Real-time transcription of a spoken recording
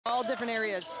All different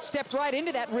areas. Stepped right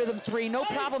into that rhythm three, no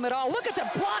problem at all. Look at the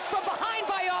block from behind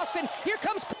by Austin. Here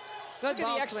comes, look at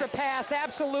the extra pass,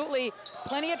 absolutely.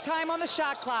 Plenty of time on the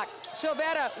shot clock.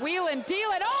 Silvetta, wheeling,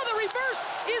 dealing. Oh, the reverse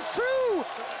is true.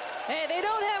 Hey, they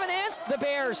don't have an answer. The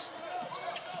Bears.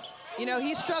 You know,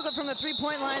 he struggled from the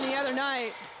three-point line the other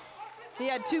night. He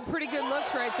had two pretty good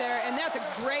looks right there, and that's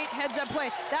a great heads-up play.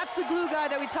 That's the glue guy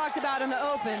that we talked about in the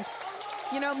open.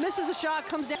 You know, misses a shot,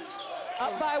 comes down.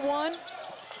 Up by one.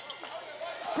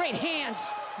 Great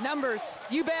hands. Numbers.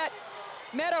 You bet.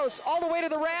 Meadows all the way to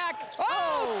the rack.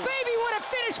 Oh, baby, what a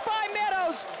finish by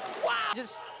Meadows. Wow.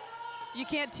 Just, you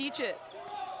can't teach it.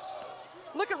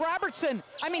 Look at Robertson.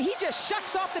 I mean, he just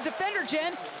shucks off the defender,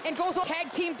 Jen, and goes on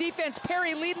tag team defense.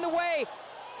 Perry leading the way.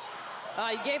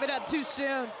 He gave it up too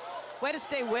soon. Way to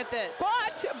stay with it.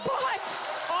 But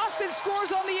Austin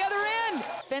scores on the other end.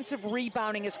 Offensive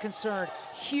rebounding is concerned.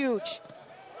 Huge.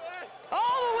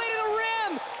 All the way to the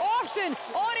rim. Austin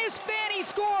on his fanny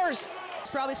scores. It's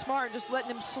probably smart, just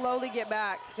letting him slowly get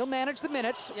back. He'll manage the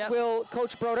minutes, Yep. will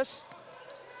Coach Broadus.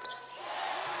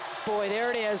 Boy,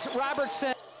 there it is.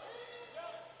 Robertson.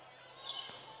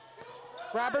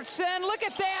 Robertson, look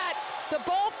at that. The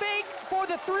ball fake for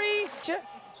the three.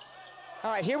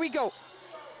 All right, here we go.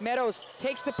 Meadows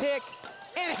takes the pick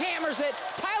and hammers it.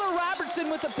 Tyler Robertson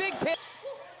with the big pick.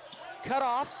 Cut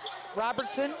off.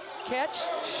 Robertson, catch,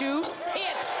 shoot,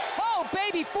 hits. Oh,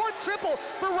 baby, fourth triple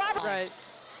for Robertson. Right.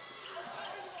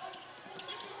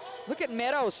 Look at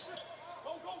Meadows.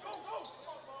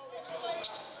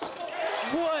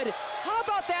 Wood. How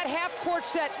about that half-court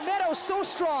set? Meadows so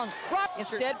strong.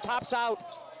 Instead, pops out.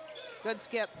 Good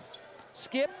skip.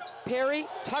 Skip, Perry,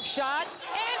 tough shot,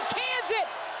 and cans it.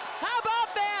 How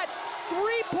about that?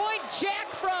 Three-point jack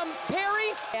from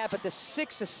Perry. Yeah, but the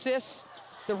 6 assists,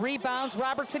 the rebounds,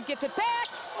 Robertson gets it back,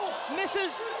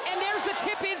 misses, and there's the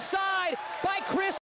tip inside by Chris.